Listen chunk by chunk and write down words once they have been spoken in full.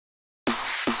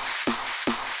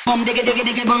Bum diggy diggy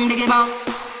diggy bum diggy bum.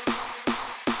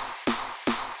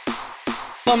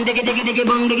 Bum diggy diggy diggy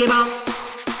bum diggy bum.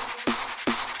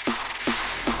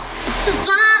 So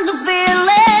find the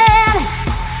feeling.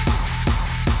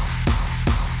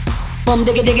 Bum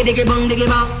diggy diggy diggy bum diggy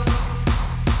bum.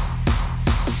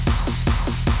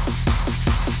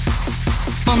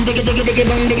 Bum diggy diggy diggy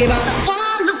bum diggy bum. So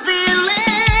find the feeling.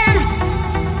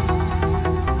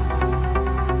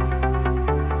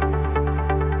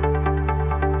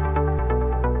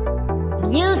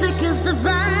 Music is the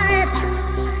vibe,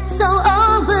 so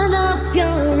open up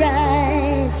your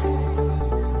eyes.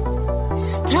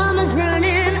 Time is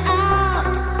running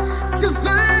out, so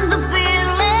find the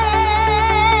feeling.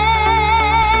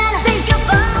 Think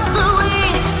about the way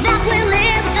that we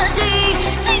live today.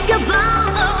 Think about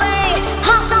the way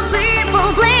how some people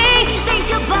play. Think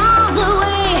about the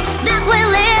way that we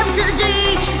live today.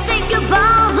 Think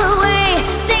about the way,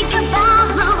 think about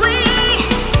the way.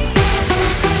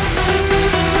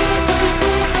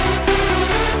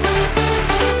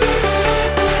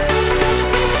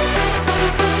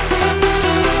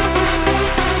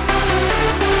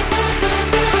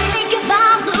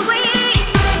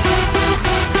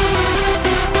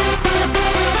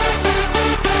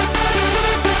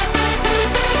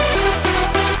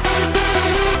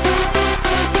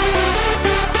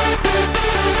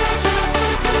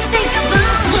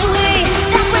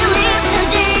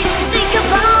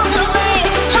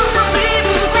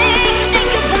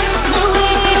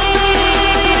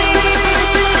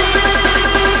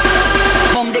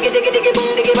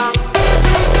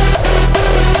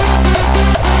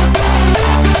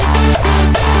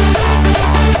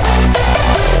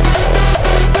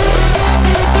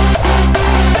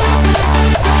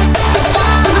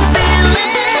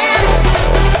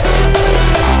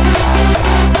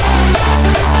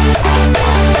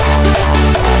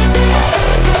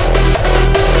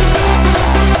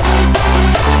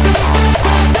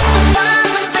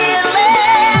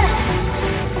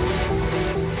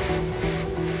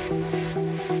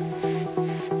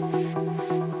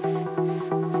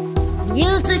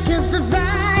 Music is the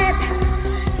vibe,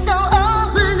 so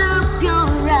open up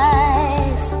your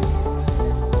eyes.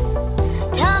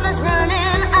 Time is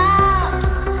running out,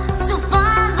 so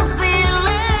find the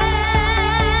feeling.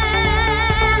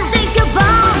 Think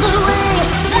about the way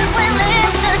that we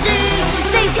live today.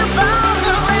 Think about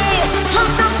the way how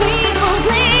some people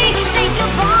play. Think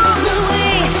about the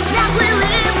way that we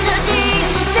live today.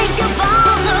 Think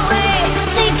about the way,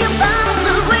 think about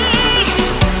the way.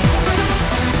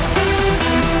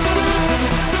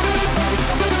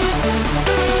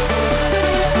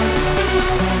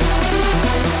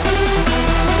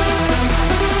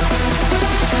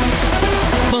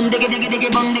 Bum diggy diggy diggy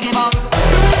bum diggy bum.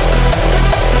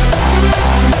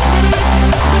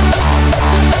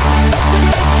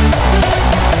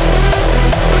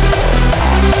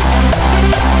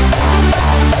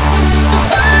 So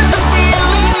find the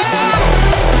feeling.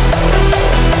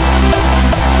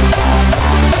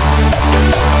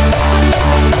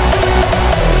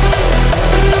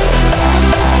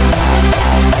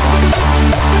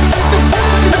 So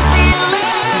find the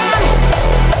feeling.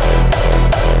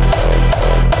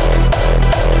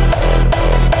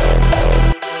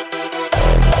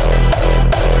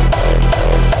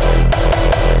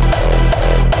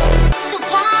 So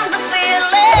find the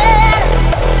feeling.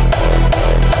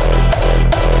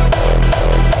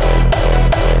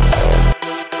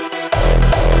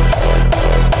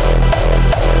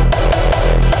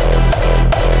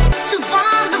 So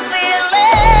find the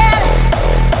feeling.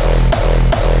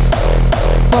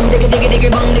 Bum diggy diggy diggy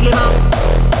bum diggy bum.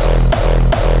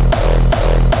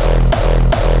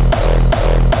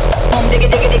 Bum diggy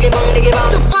diggy diggy bum diggy bum.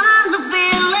 So find the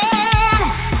feeling.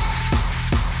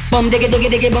 Bum diggy diggy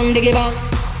diggy bum diggy bum.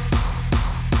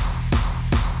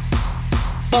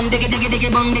 Bum diggy diggy diggy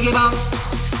bum diggy bum.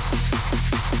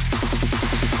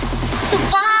 So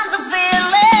find